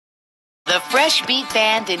The Fresh Beat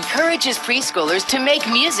Band encourages preschoolers to make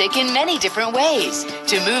music in many different ways,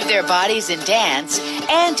 to move their bodies in dance,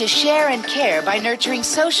 and to share and care by nurturing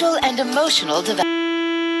social and emotional development.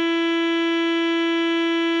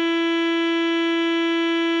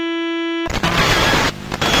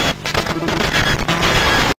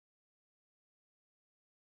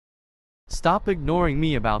 Stop ignoring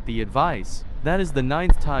me about the advice. That is the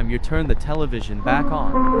 9th time you turn the television back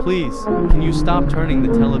on. Please, can you stop turning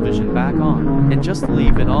the television back on and just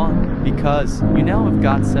leave it on? Because you now have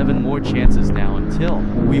got 7 more chances now until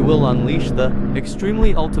we will unleash the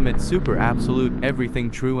extremely ultimate super absolute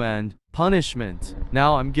everything true and punishment.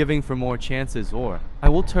 Now I'm giving for more chances or I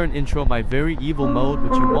will turn intro my very evil mode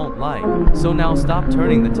which you won't like. So now stop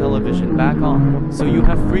turning the television back on. So you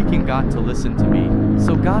have freaking got to listen to me.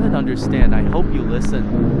 So got it, understand, I hope you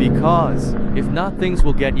listen. Because if not, things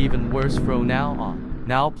will get even worse from now on.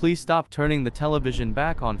 Now please stop turning the television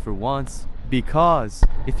back on for once. Because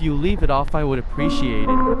if you leave it off I would appreciate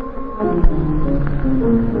it.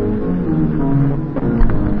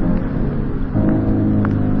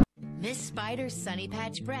 Miss Spider's Sunny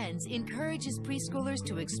Patch Friends encourages preschoolers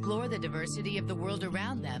to explore the diversity of the world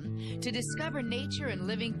around them, to discover nature and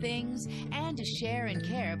living things, and to share and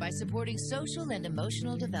care by supporting social and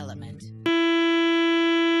emotional development.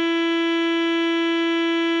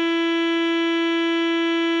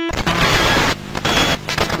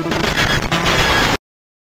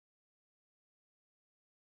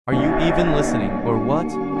 Are you even listening, or what?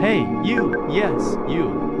 Hey, you! Yes,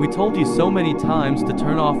 you! We told you so many times to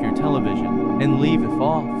turn off your television and leave it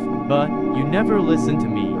off, but you never listen to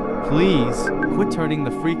me. Please, quit turning the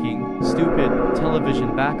freaking stupid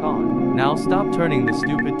television back on. Now stop turning the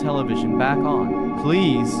stupid television back on.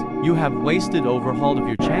 Please, you have wasted overhaul of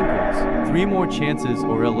your chankles. 3 more chances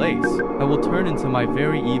or else I will turn into my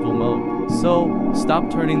very evil mode. So, stop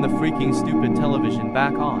turning the freaking stupid television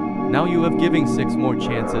back on. Now you have giving 6 more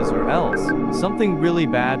chances or else something really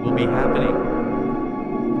bad will be happening.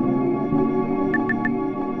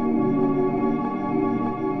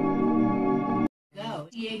 Go,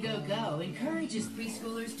 Diego Go encourages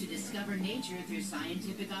preschoolers to discover nature through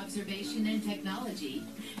scientific observation and technology,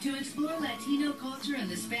 to explore Latino culture and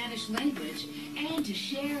the Spanish language, and to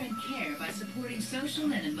share and care by supporting social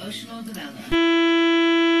and emotional development.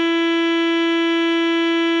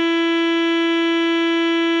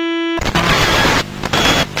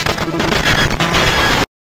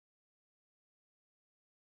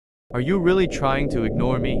 Are you really trying to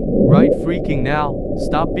ignore me? Right freaking now,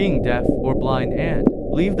 stop being deaf or blind and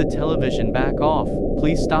leave the television back off.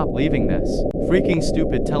 Please stop leaving this freaking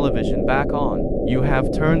stupid television back on. You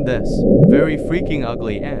have turned this very freaking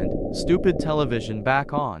ugly and stupid television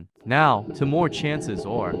back on. Now, to more chances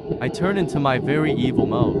or I turn into my very evil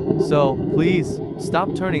mode. So, please,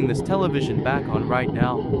 stop turning this television back on right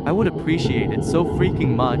now. I would appreciate it so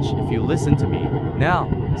freaking much if you listen to me.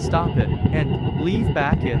 Now, stop it and leave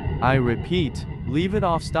back it. I repeat, leave it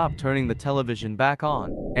off. Stop turning the television back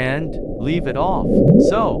on and leave it off.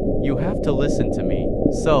 So, you have to listen to me.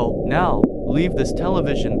 So, now, leave this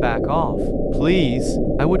television back off. Please,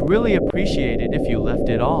 I would really appreciate it if you left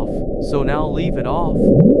it off. So now leave it off.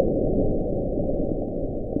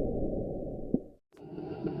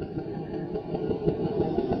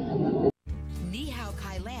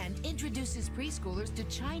 Introduces preschoolers to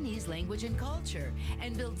Chinese language and culture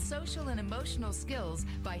and builds social and emotional skills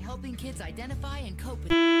by helping kids identify and cope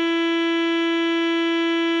with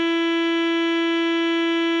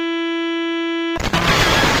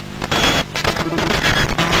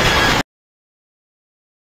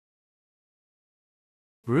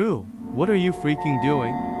Brew, what are you freaking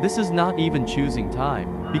doing? This is not even choosing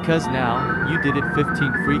time, because now, you did it 15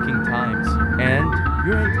 freaking times, and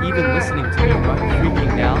you aren't even listening to me right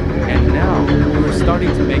freaking now, and now, you are starting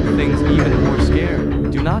to make things even more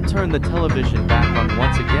scared. Do not turn the television back on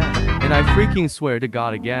once again, and I freaking swear to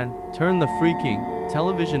God again, turn the freaking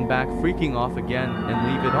television back freaking off again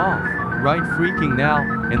and leave it off. Right freaking now,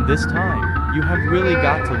 and this time, you have really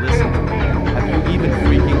got to listen to me. Have you even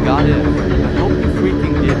freaking got it? I hope you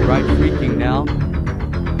freaking did right freaking now.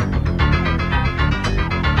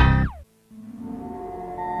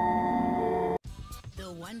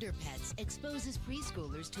 The Wonder Pets exposes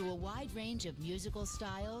preschoolers to a wide range of musical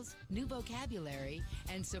styles, new vocabulary,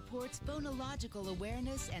 and supports phonological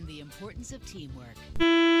awareness and the importance of teamwork.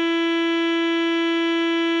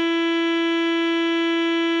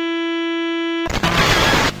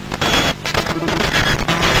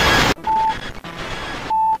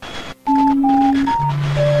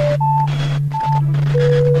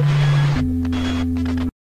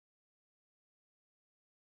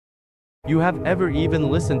 You have ever even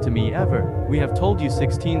listened to me ever. We have told you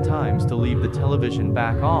 16 times to leave the television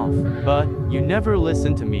back off, but you never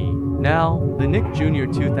listen to me. Now, the Nick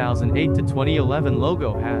Jr. 2008 to 2011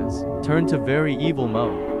 logo has turned to very evil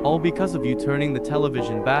mode, all because of you turning the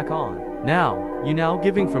television back on. Now, you now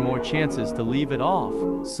giving for more chances to leave it off.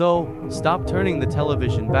 So, stop turning the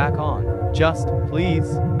television back on. Just, please.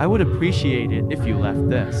 I would appreciate it if you left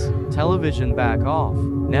this television back off.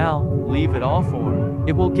 Now, leave it off or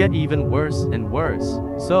it will get even worse and worse.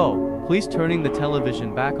 So, please turning the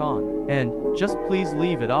television back on. And, just please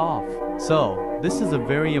leave it off. So, this is a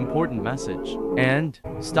very important message. And,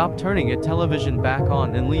 stop turning your television back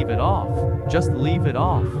on and leave it off. Just leave it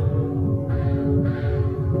off.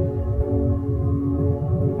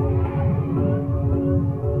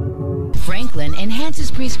 Franklin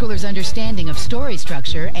enhances preschoolers' understanding of story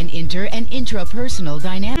structure and inter- and intrapersonal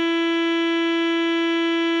dynamics.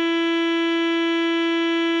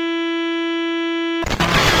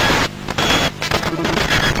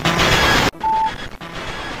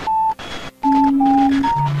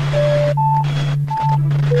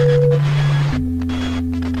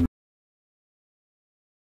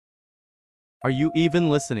 Are you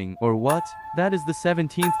even listening, or what? That is the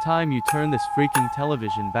 17th time you turn this freaking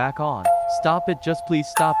television back on. Stop it, just please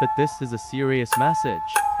stop it. This is a serious message.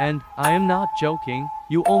 And, I am not joking.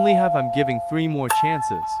 You only have I'm giving 3 more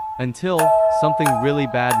chances. Until, something really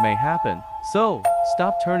bad may happen. So,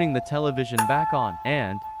 stop turning the television back on.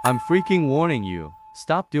 And, I'm freaking warning you.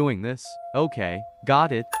 Stop doing this. Okay,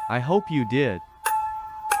 got it. I hope you did.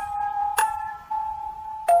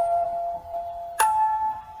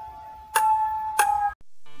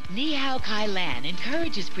 Nihao Kai Lan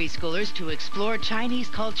encourages preschoolers to explore Chinese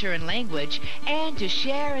culture and language and to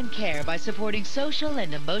share and care by supporting social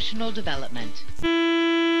and emotional development.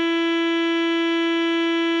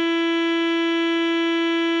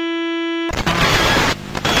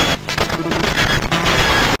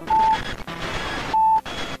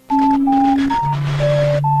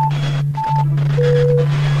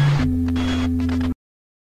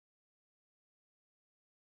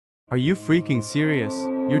 Are you freaking serious?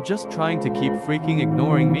 You're just trying to keep freaking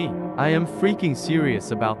ignoring me. I am freaking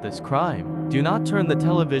serious about this crime. Do not turn the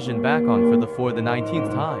television back on for the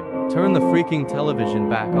 19th time. Turn the freaking television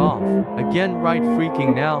back off. Again right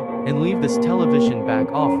freaking now, and leave this television back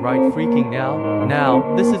off right freaking now.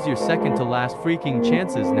 Now, this is your second to last freaking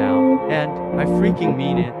chances now, and I freaking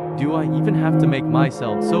mean it. Do I even have to make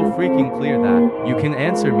myself so freaking clear that you can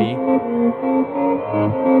answer me?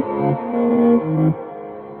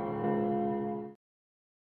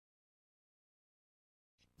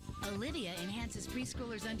 Olivia enhances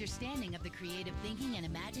preschoolers' understanding of the creative thinking and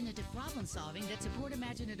imaginative problem solving that support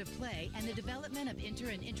imaginative play and the development of inter-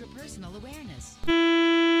 and intrapersonal awareness.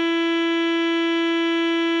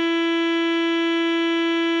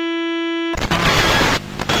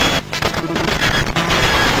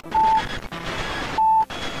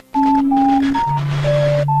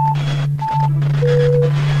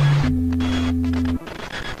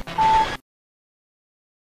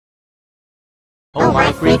 Oh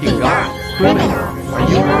my freaking god! Criminal! Are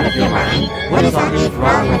you out of your mind? What is on earth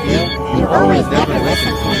wrong with you? You always never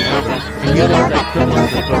listen to me ever. And you know that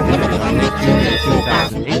criminals are prohibited in Nick Jr.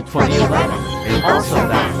 2008-2011. And also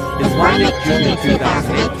that is why Nick Jr.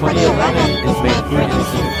 2008-2011 is made for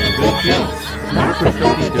innocent and good kids. Not for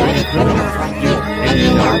filthy dirty criminals like you. And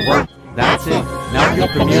you know what? That's it. Now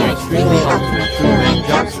you'll premiere Extremely Ultimate True Rain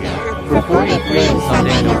Jump Scare for 43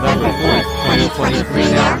 Sunday, November 4th,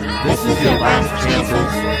 2023 now. This is your last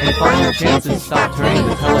chances, and final chances. Stop turning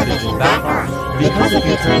the television back on, because if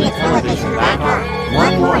you turn the television back on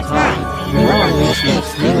one more time, you will unleash the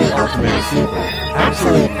Extremely Ultimate Super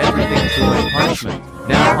Absolute Everything True Rain Punishment.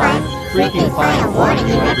 Now I'm freaking fine warning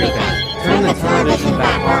you everything. Turn the television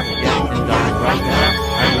back on again and die right now.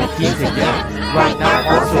 I repeat again. Right now,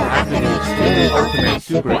 also after the Extremely Ultimate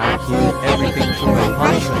Super Absolute Everything True Rain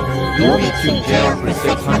Punishment, you will be to jail for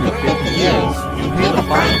 650 years. You pay the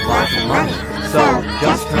fine of lots of money. So,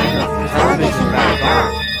 just turn the television back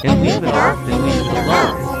on, and leave it off and leave it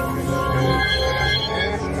alone.